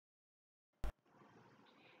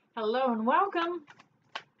Hello and welcome.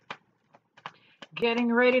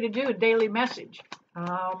 Getting ready to do a daily message.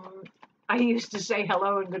 Um, I used to say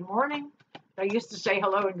hello and good morning. I used to say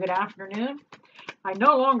hello and good afternoon. I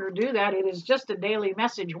no longer do that. It is just a daily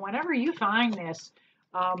message. Whenever you find this,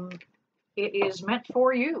 um, it is meant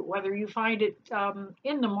for you, whether you find it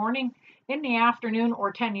in the morning, in the afternoon,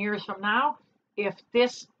 or 10 years from now. If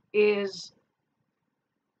this is,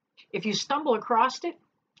 if you stumble across it,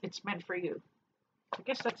 it's meant for you. I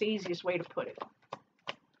guess that's the easiest way to put it.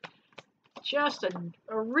 Just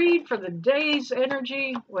a read for the day's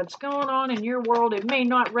energy, what's going on in your world. It may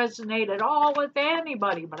not resonate at all with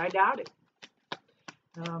anybody, but I doubt it.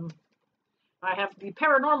 I have the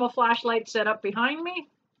paranormal flashlight set up behind me.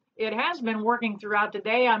 It has been working throughout the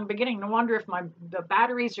day. I'm beginning to wonder if the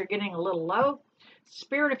batteries are getting a little low.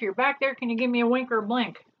 Spirit, if you're back there, can you give me a wink or a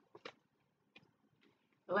blink?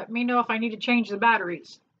 Let me know if I need to change the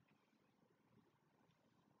batteries.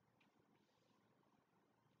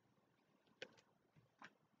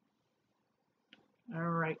 All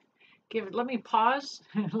right. Let me pause.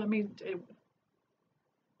 Let's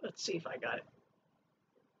see if I got it.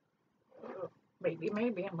 Maybe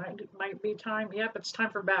it might be time. Yep, it's time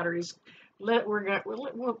for batteries.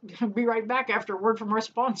 We'll be right back after a word from our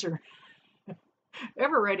sponsor.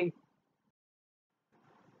 Everready.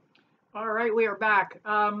 All right, we are back.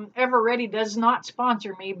 Everready does not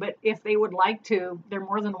sponsor me, but if they would like to, they're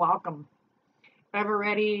more than welcome.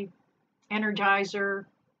 Everready, Energizer,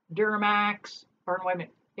 Duramax, or wait a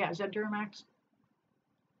minute. Yeah, is that Duramax?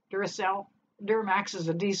 Duracell? Duramax is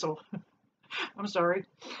a diesel. I'm sorry.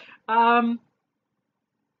 All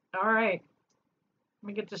right. Let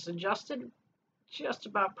me get this adjusted. Just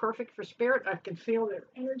about perfect for Spirit. I can feel their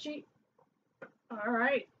energy. All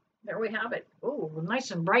right. There we have it. Oh, nice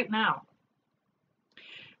and bright now.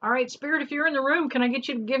 All right, Spirit, if you're in the room, can I get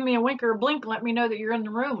you to give me a wink or a blink? Let me know that you're in the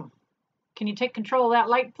room. Can you take control of that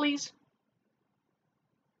light, please?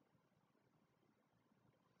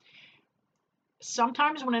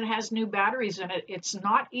 Sometimes when it has new batteries in it, it's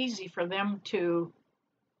not easy for them to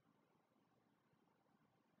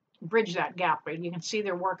bridge that gap, but you can see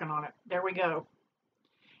they're working on it. There we go.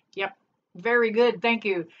 Yep, very good. Thank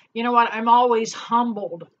you. You know what? I'm always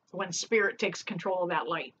humbled when Spirit takes control of that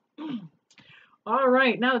light. All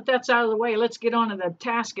right, now that that's out of the way, let's get on to the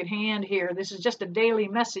task at hand here. This is just a daily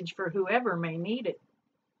message for whoever may need it.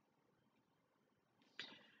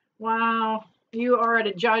 Wow, you are at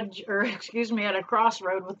at a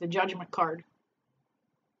crossroad with the Judgment card.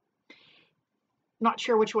 Not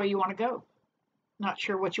sure which way you want to go. Not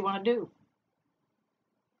sure what you want to do.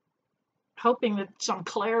 Hoping that some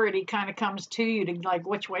clarity kind of comes to you to like,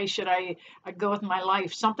 which way should I go with my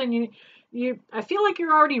life? Something I feel like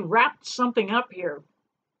you're already wrapped something up here.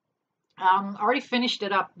 Already finished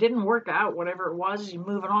it up. Didn't work out, whatever it was. You're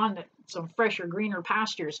moving on to some fresher, greener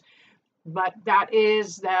pastures. But that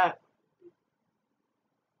is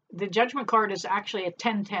the Judgment card is actually a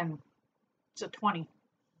 10-10. It's a 20.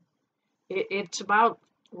 It's about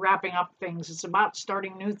wrapping up things. It's about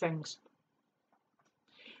starting new things.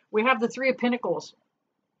 We have the Three of Pentacles.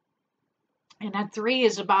 And that 3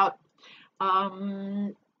 is about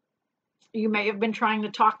you may have been trying to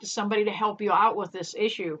talk to somebody to help you out with this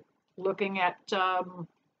issue. Looking at, the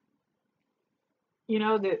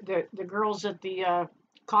girls at the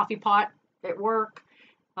coffee pot at work.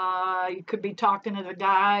 You could be talking to the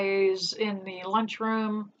guys in the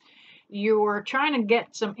lunchroom. You were trying to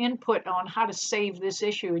get some input on how to save this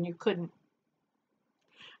issue and you couldn't.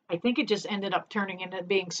 I think it just ended up turning into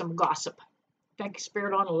being some gossip. Thank you,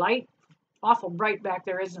 Spirit, on the light. Awful bright back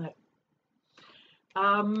there, isn't it?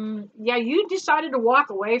 Yeah, you decided to walk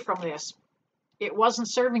away from this. It wasn't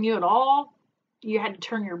serving you at all. You had to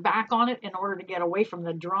turn your back on it in order to get away from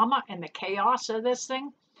the drama and the chaos of this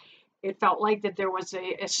thing. It felt like that there was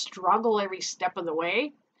a struggle every step of the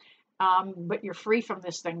way. But you're free from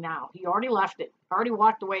this thing now. You already left it, already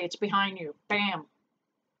walked away. It's behind you. Bam.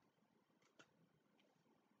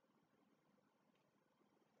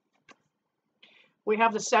 We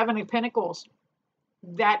have the Seven of Pentacles.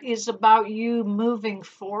 That is about you moving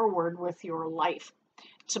forward with your life.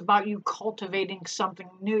 It's about you cultivating something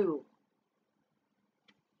new.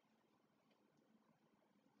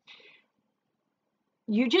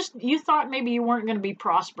 You thought maybe you weren't going to be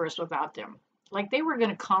prosperous without them. Like they were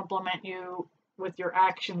going to compliment you with your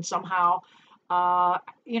action somehow.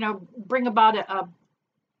 Bring about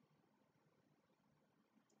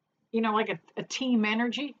like a team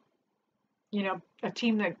energy. A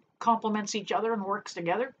team that complements each other and works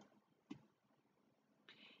together.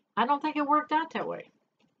 I don't think it worked out that way.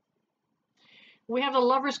 We have the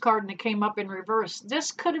Lover's card and it came up in reverse.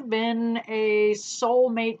 This could have been a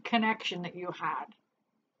soulmate connection that you had.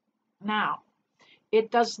 Now,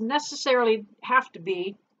 it doesn't necessarily have to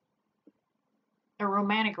be a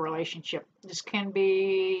romantic relationship. This can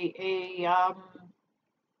be a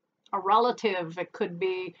relative. It could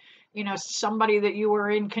be, somebody that you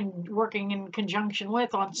were working in conjunction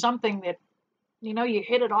with on something that, you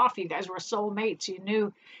hit it off. You guys were soulmates.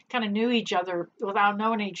 You kind of knew each other without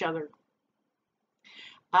knowing each other.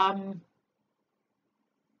 But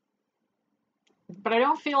I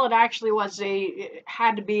don't feel it actually it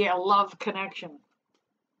had to be a love connection.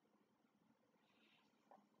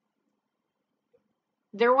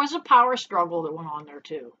 There was a power struggle that went on there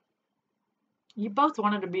too. You both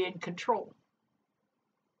wanted to be in control.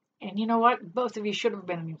 And you know what? Both of you should have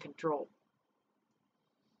been in control.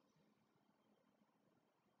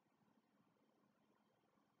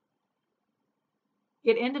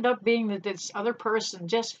 It ended up being that this other person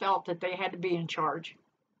just felt that they had to be in charge.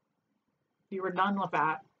 You were done with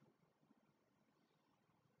that.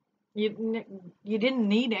 You didn't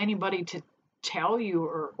need anybody to tell you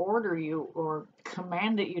or order you or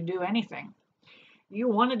command that you do anything. You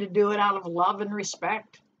wanted to do it out of love and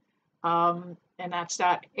respect. And that's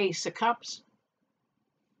that Ace of Cups.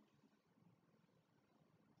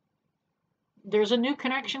 There's a new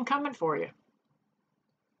connection coming for you.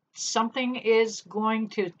 Something is going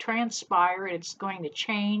to transpire. It's going to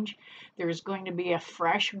change. There's going to be a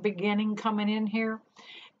fresh beginning coming in here.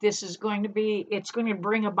 It's going to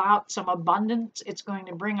bring about some abundance. It's going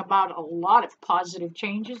to bring about a lot of positive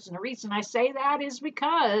changes. And the reason I say that is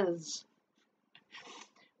because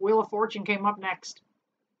Wheel of Fortune came up next.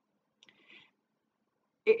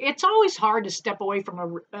 It's always hard to step away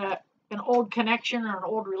from an old connection or an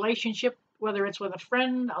old relationship, whether it's with a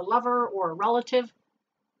friend, a lover, or a relative.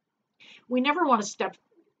 We never want to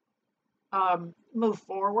move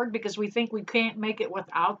forward because we think we can't make it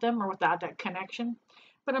without them or without that connection.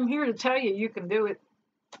 But I'm here to tell you, you can do it.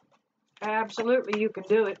 Absolutely, you can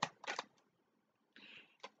do it.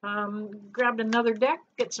 Grabbed another deck,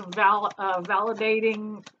 get some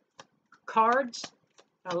validating cards.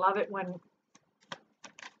 I love it when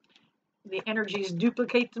the energies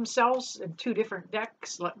duplicate themselves in two different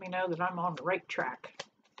decks. Let me know that I'm on the right track.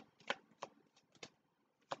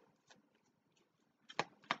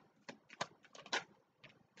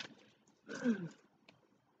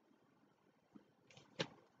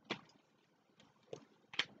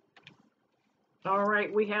 All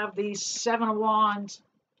right, we have the Seven of Wands.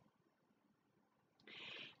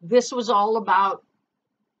 This was all about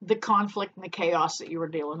the conflict and the chaos that you were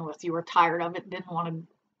dealing with. You were tired of it, didn't want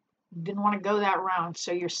to go that round,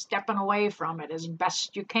 so you're stepping away from it as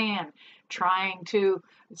best you can, trying to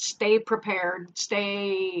stay prepared,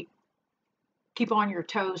 keep on your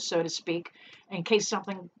toes, so to speak, in case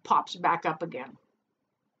something pops back up again.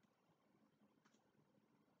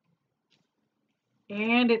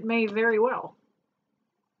 And it may very well.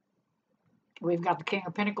 We've got the King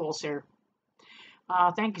of Pentacles here.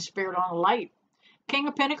 Thank you, Spirit, on the light. King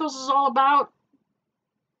of Pentacles is all about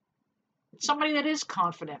somebody that is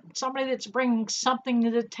confident, somebody that's bringing something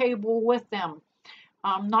to the table with them,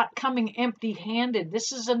 not coming empty-handed.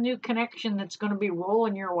 This is a new connection that's going to be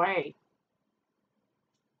rolling your way.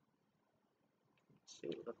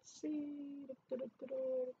 Let's see.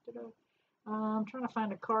 I'm trying to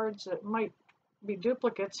find the cards that might be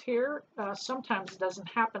duplicates here. Sometimes it doesn't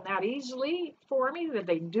happen that easily for me that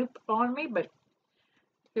they dupe on me, but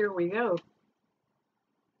here we go.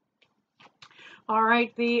 All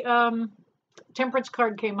right, the Temperance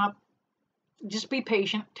card came up. Just be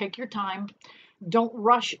patient. Take your time. Don't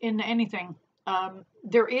rush into anything.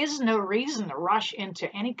 There is no reason to rush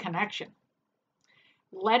into any connection.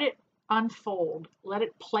 Let it unfold. Let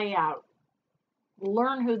it play out.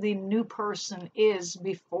 Learn who the new person is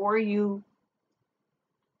before you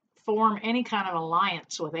form any kind of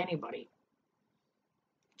alliance with anybody.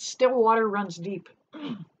 Still water runs deep.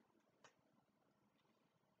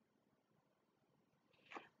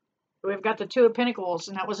 We've got the Two of Pentacles,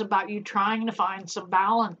 and that was about you trying to find some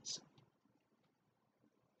balance.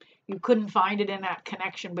 You couldn't find it in that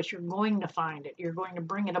connection, but you're going to find it. You're going to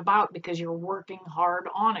bring it about because you're working hard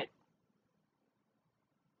on it.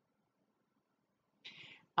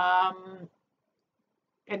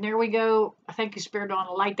 And there we go. Thank you, Spirit, on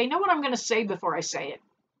the light. They know what I'm going to say before I say it.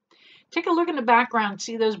 Take a look in the background.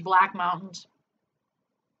 See those black mountains?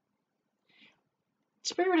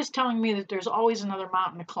 Spirit is telling me that there's always another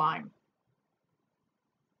mountain to climb.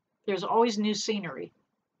 There's always new scenery.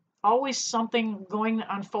 Always something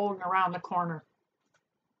unfolding around the corner.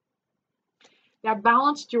 That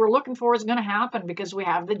balance that you were looking for is going to happen because we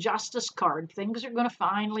have the justice card. Things are going to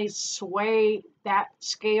finally sway that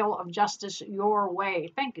scale of justice your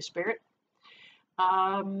way. Thank you, Spirit.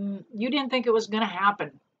 You didn't think it was going to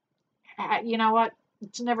happen. You know what?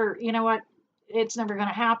 It's never going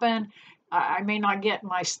to happen. I may not get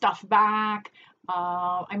my stuff back.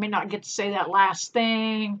 I may not get to say that last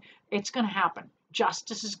thing. It's going to happen.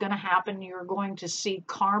 Justice is going to happen. You're going to see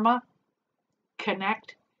karma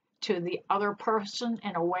connect to the other person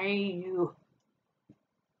in a way you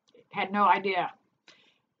had no idea.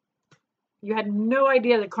 You had no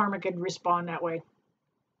idea that karma could respond that way.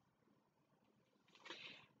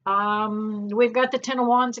 We've got the Ten of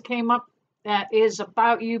Wands that came up. That is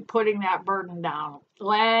about you putting that burden down,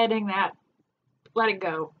 let it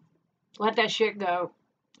go. Let that shit go.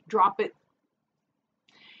 Drop it.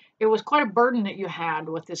 It was quite a burden that you had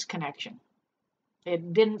with this connection.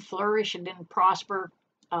 It didn't flourish, it didn't prosper,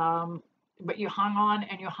 but you hung on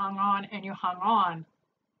and you hung on and you hung on.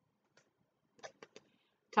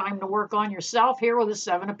 Time to work on yourself here with the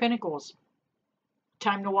Seven of Pentacles.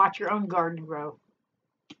 Time to watch your own garden grow.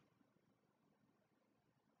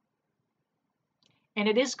 And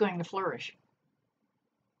it is going to flourish.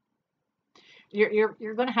 You're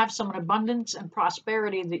going to have some abundance and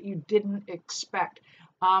prosperity that you didn't expect.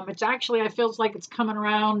 It's actually, it feels like it's coming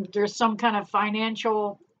around. There's some kind of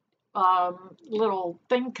financial little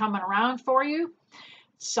thing coming around for you.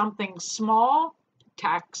 Something small,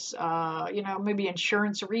 tax, maybe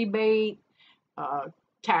insurance rebate,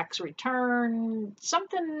 tax return, some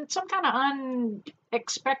kind of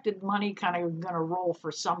unexpected money kind of going to roll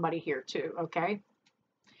for somebody here too, okay?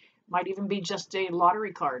 Might even be just a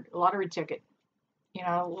lottery card, a lottery ticket.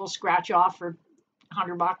 A little scratch off for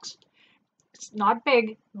 $100. It's not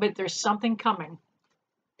big, but there's something coming.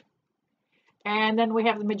 And then we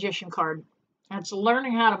have the Magician card. And it's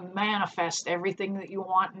learning how to manifest everything that you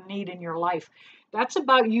want and need in your life. That's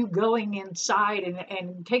about you going inside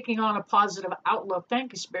and taking on a positive outlook.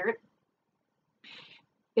 Thank you, Spirit.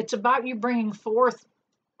 It's about you bringing forth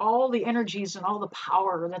all the energies and all the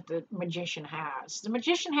power that the Magician has. The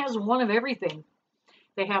Magician has one of everything.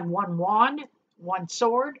 They have one wand, one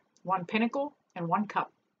sword, one pentacle, and one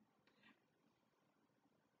cup.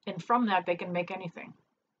 And from that, they can make anything.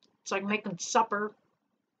 It's like making supper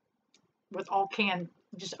with all cans,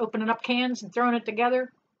 just opening up cans and throwing it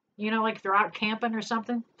together. Like if they're out camping or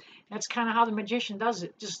something. That's kind of how the Magician does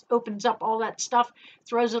it. Just opens up all that stuff,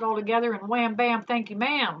 throws it all together, and wham, bam, thank you,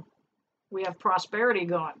 ma'am. We have prosperity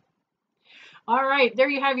going. All right, there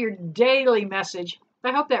you have your daily message.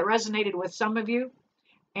 I hope that resonated with some of you.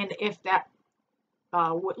 And if that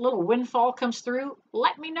little windfall comes through,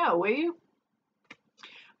 let me know, will you?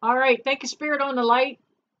 All right, thank you, Spirit on the light.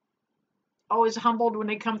 Always humbled when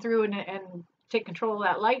they come through and take control of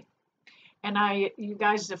that light. And you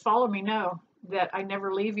guys that follow me know that I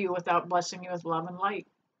never leave you without blessing you with love and light.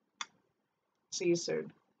 See you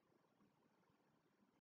soon.